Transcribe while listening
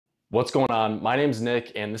What's going on? My name's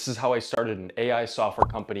Nick, and this is how I started an AI software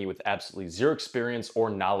company with absolutely zero experience or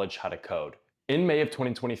knowledge how to code. In May of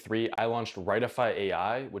 2023, I launched Writify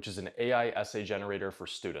AI, which is an AI essay generator for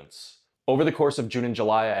students. Over the course of June and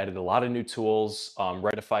July, I added a lot of new tools.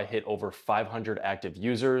 Writify hit over 500 active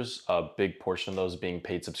users, a big portion of those being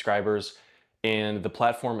paid subscribers, and the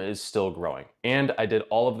platform is still growing. And I did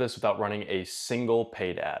all of this without running a single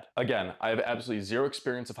paid ad. Again, I have absolutely zero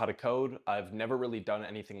experience of how to code. I've never really done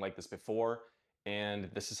anything like this before,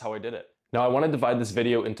 and this is how I did it. Now I want to divide this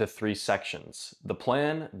video into three sections: the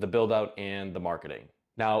plan, the build out, and the marketing.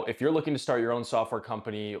 Now, if you're looking to start your own software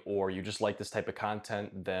company or you just like this type of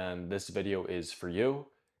content, then this video is for you,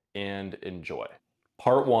 and enjoy.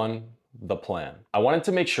 Part one, the plan. I wanted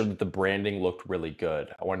to make sure that the branding looked really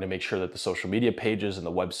good. I wanted to make sure that the social media pages and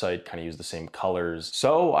the website kind of use the same colors.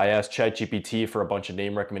 So I asked ChatGPT for a bunch of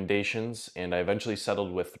name recommendations, and I eventually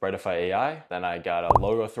settled with Writify AI. Then I got a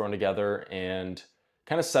logo thrown together and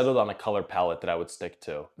kind of settled on a color palette that I would stick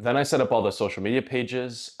to. Then I set up all the social media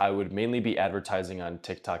pages. I would mainly be advertising on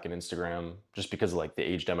TikTok and Instagram just because of like the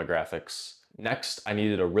age demographics. Next, I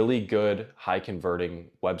needed a really good, high converting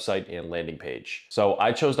website and landing page. So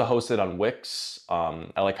I chose to host it on Wix.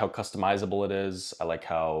 I like how customizable it is. I like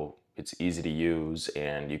how it's easy to use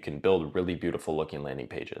and you can build really beautiful looking landing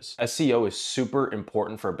pages. SEO is super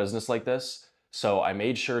important for a business like this. So I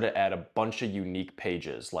made sure to add a bunch of unique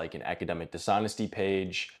pages, like an academic dishonesty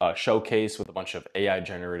page, a showcase with a bunch of AI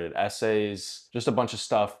generated essays, just a bunch of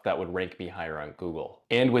stuff that would rank me higher on Google.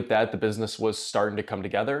 And with that, the business was starting to come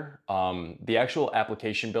together. The actual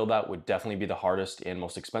application build out would definitely be the hardest and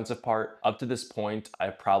most expensive part. Up to this point,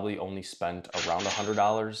 I've probably only spent around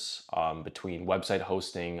 $100 between website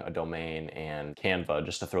hosting, a domain, and Canva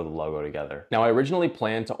just to throw the logo together. Now, I originally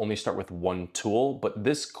planned to only start with one tool, but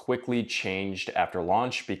this quickly changed after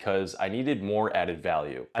launch because I needed more added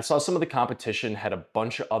value. I saw some of the competition had a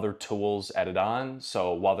bunch of other tools added on.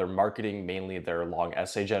 So while they're marketing mainly their long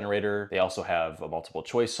essay generator, they also have a multiple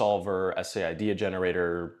choice solver, essay idea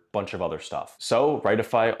generator, bunch of other stuff. So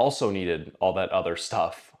Writify also needed all that other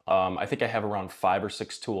stuff. I think I have around 5 or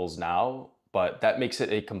 6 tools now, but that makes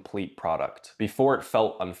it a complete product. Before, it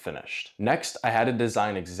felt unfinished. Next, I had to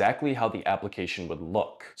design exactly how the application would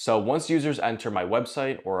look. So once users enter my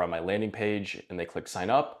website or on my landing page and they click sign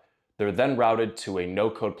up, they're then routed to a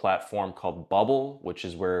no-code platform called Bubble, which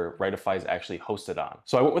is where Writify is actually hosted on.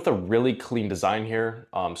 So I went with a really clean design here,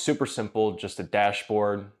 super simple, just a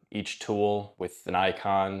dashboard, each tool with an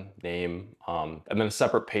icon, name, and then a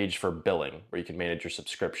separate page for billing where you can manage your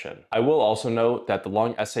subscription. I will also note that the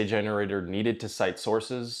long essay generator needed to cite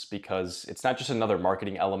sources because it's not just another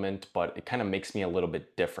marketing element, but it kind of makes me a little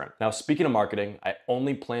bit different. Now, speaking of marketing, I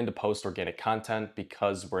only plan to post organic content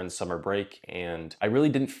because we're in summer break and I really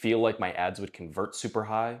didn't feel like my ads would convert super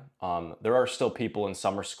high. There are still people in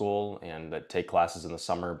summer school and that take classes in the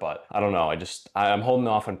summer, but I don't know, I'm holding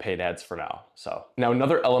off on paid ads for now. So now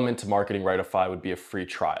another element to marketing Writify would be a free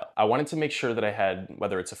trial. I wanted to make sure that I had,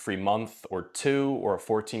 whether it's a free month or 2 or a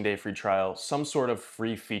 14-day free trial, some sort of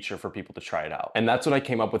free feature for people to try it out. And that's when I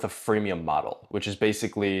came up with a freemium model, which is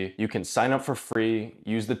basically you can sign up for free,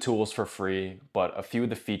 use the tools for free, but a few of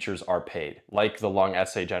the features are paid, like the long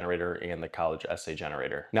essay generator and the college essay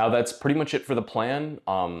generator. Now that's pretty much it for the plan.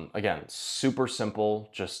 Again, super simple,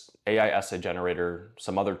 just AI essay generator,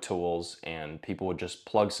 some other tools, and people would just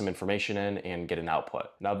plug some information in and get an output.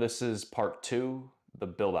 Now this is part 2, the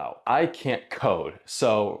build out. I can't code,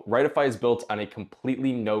 so Writify is built on a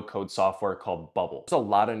completely no-code software called Bubble. There's a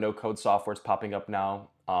lot of no-code softwares popping up now.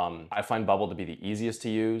 I find Bubble to be the easiest to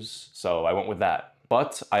use, so I went with that.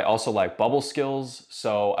 But I also like Bubble skills,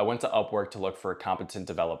 so I went to Upwork to look for a competent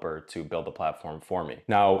developer to build the platform for me.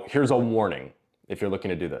 Now, here's a warning if you're looking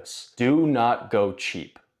to do this. Do not go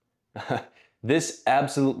cheap. This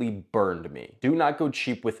absolutely burned me. Do not go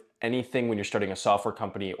cheap with anything when you're starting a software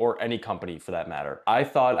company or any company for that matter. I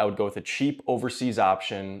thought I would go with a cheap overseas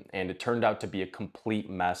option and it turned out to be a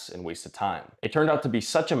complete mess and waste of time. It turned out to be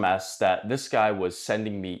such a mess that this guy was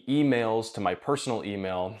sending me emails to my personal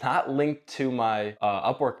email, not linked to my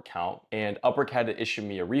Upwork account, and Upwork had to issue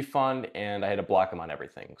me a refund and I had to block him on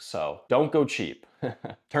everything. So don't go cheap.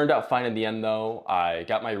 Turned out fine in the end though. I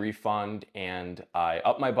got my refund and I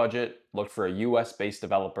upped my budget, looked for a US based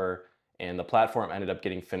developer, and the platform ended up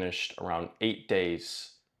getting finished around 8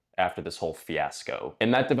 days after this whole fiasco.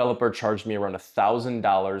 And that developer charged me around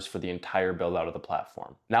 $1,000 for the entire build out of the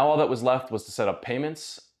platform. Now all that was left was to set up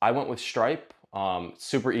payments. I went with Stripe,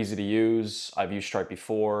 super easy to use. I've used Stripe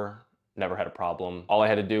before. Never had a problem. All I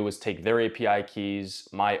had to do was take their API keys,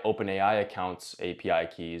 my OpenAI account's API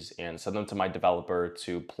keys, and send them to my developer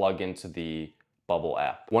to plug into the Bubble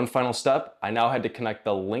app. One final step, I now had to connect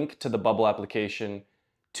the link to the Bubble application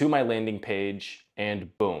to my landing page,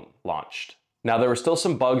 and boom, launched. Now, there were still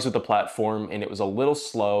some bugs with the platform and it was a little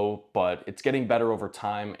slow, but it's getting better over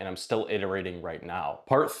time and I'm still iterating right now.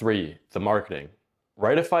 Part 3, the marketing.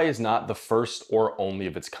 Writify is not the first or only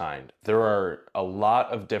of its kind. There are a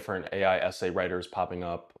lot of different AI essay writers popping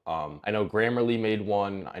up. I know Grammarly made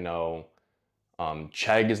one. I know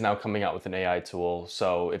Chegg is now coming out with an AI tool.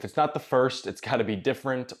 So if it's not the first, it's got to be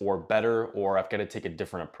different or better, or I've got to take a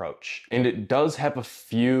different approach. And it does have a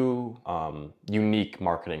few unique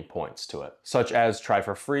marketing points to it, such as try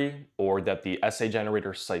for free, or that the essay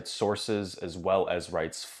generator cites sources as well as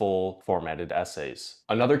writes full formatted essays.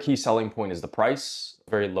 Another key selling point is the price,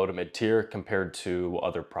 very low to mid tier compared to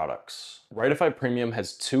other products. Writify Premium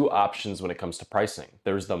has 2 options when it comes to pricing.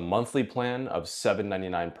 There's the monthly plan of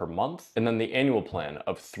 $7.99 per month, and then the annual plan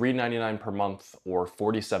of $3.99 per month or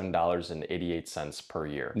 $47.88 per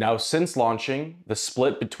year. Now, since launching, the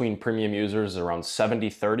split between premium users is around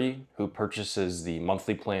 70-30 who purchases the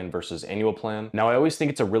monthly plan versus annual plan. Now, I always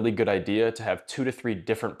think it's a really good idea to have 2 to 3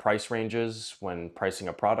 different price ranges when pricing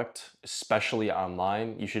a product, especially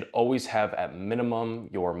online. You should always have at minimum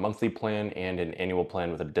your monthly plan and an annual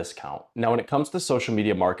plan with a discount. Now, when it comes to social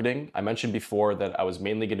media marketing, I mentioned before that I was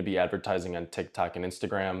mainly going to be advertising on TikTok and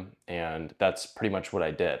Instagram, and that's pretty much what I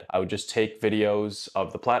did. I would just take videos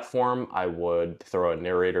of the platform, I would throw a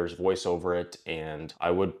narrator's voice over it, and I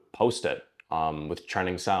would post it. With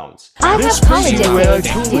trending sounds. I have college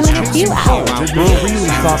essays due in a few hours, so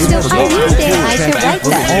I used AI to write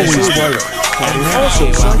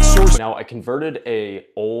them. Now, I converted a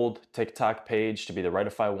old TikTok page to be the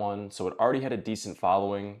Writify one, so it already had a decent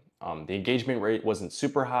following. The engagement rate wasn't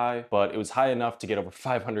super high, but it was high enough to get over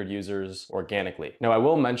 500 users organically. Now, I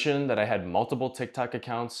will mention that I had multiple TikTok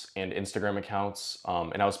accounts and Instagram accounts,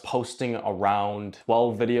 and I was posting around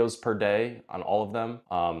 12 videos per day on all of them.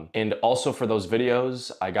 And also for those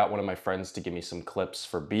videos, I got one of my friends to give me some clips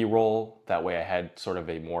for B-roll. That way I had sort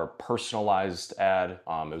of a more personalized ad.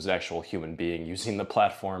 It was an actual human being using the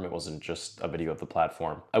platform. It wasn't just a video of the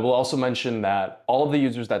platform. I will also mention that all of the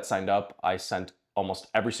users that signed up, I sent almost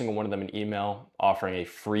every single one of them an email offering a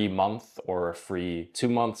free month or a free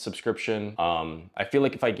 2-month subscription. I feel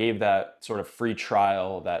like if I gave that sort of free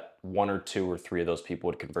trial, that 1 or 2 or 3 of those people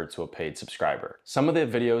would convert to a paid subscriber. Some of the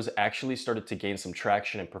videos actually started to gain some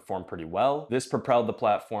traction and perform pretty well. This propelled the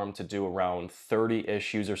platform to do around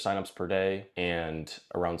 30-ish user signups per day, and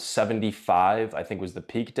around 75, I think, was the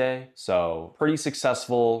peak day. So pretty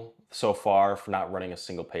successful so far for not running a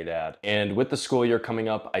single paid ad. And with the school year coming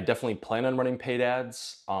up, I definitely plan on running paid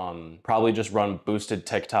ads. Probably just run boosted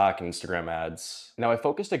TikTok and Instagram ads. Now, I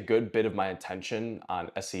focused a good bit of my attention on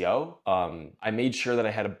SEO. I made sure that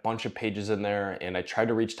I had a bunch of pages in there, and I tried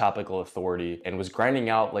to reach topical authority and was grinding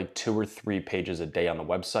out like 2 or 3 pages a day on the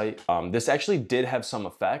website. This actually did have some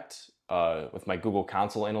effect. With my Google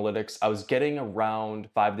Console analytics, I was getting around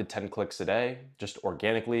 5 to 10 clicks a day, just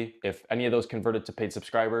organically. If any of those converted to paid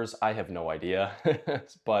subscribers, I have no idea.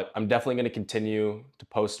 But I'm definitely going to continue to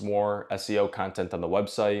post more SEO content on the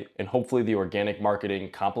website, and hopefully the organic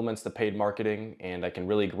marketing complements the paid marketing, and I can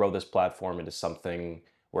really grow this platform into something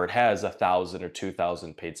where it has 1,000 or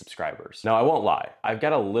 2,000 paid subscribers. Now, I won't lie, I've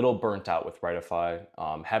got a little burnt out with Writify.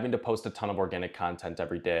 Having to post a ton of organic content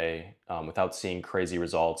every day without seeing crazy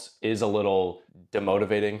results is a little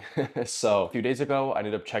demotivating. So a few days ago, I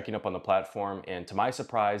ended up checking up on the platform, and to my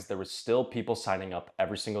surprise, there was still people signing up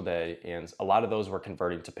every single day, and a lot of those were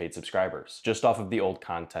converting to paid subscribers just off of the old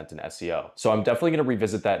content and SEO. So I'm definitely gonna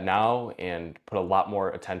revisit that now and put a lot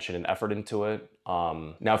more attention and effort into it.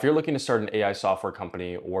 Now, if you're looking to start an AI software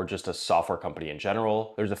company or just a software company in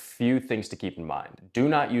general, there's a few things to keep in mind. Do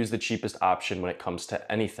not use the cheapest option when it comes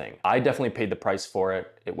to anything. I definitely paid the price for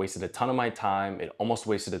it. It wasted a ton of my time. It almost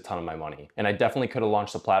wasted a ton of my money. And I definitely could have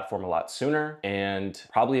launched the platform a lot sooner and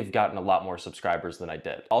probably have gotten a lot more subscribers than I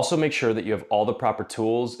did. Also, make sure that you have all the proper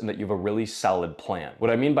tools and that you have a really solid plan.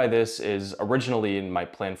 What I mean by this is, originally in my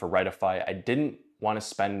plan for Writify, I didn't want to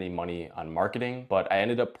spend any money on marketing, but I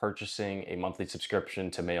ended up purchasing a monthly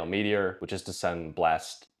subscription to Mail Meteor, which is to send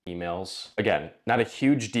blast emails. Again, not a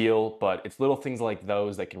huge deal, but it's little things like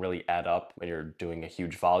those that can really add up when you're doing a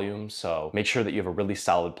huge volume. So make sure that you have a really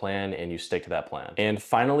solid plan and you stick to that plan. And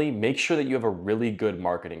finally, make sure that you have a really good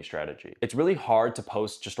marketing strategy. It's really hard to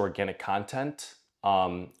post just organic content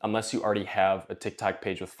unless you already have a TikTok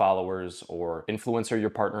page with followers or influencer you're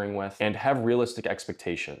partnering with, and have realistic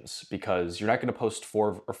expectations, because you're not going to post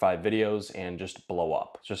 4 or 5 videos and just blow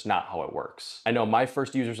up. It's just not how it works. I know my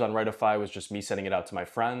first users on Writify was just me sending it out to my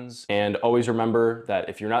friends, and always remember that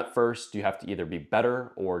if you're not first, you have to either be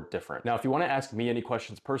better or different. Now, if you want to ask me any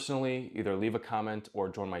questions personally, either leave a comment or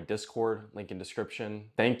join my Discord, link in description.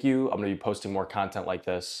 Thank you. I'm going to be posting more content like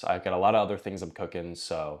this. I've got a lot of other things I'm cooking,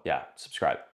 so yeah, subscribe.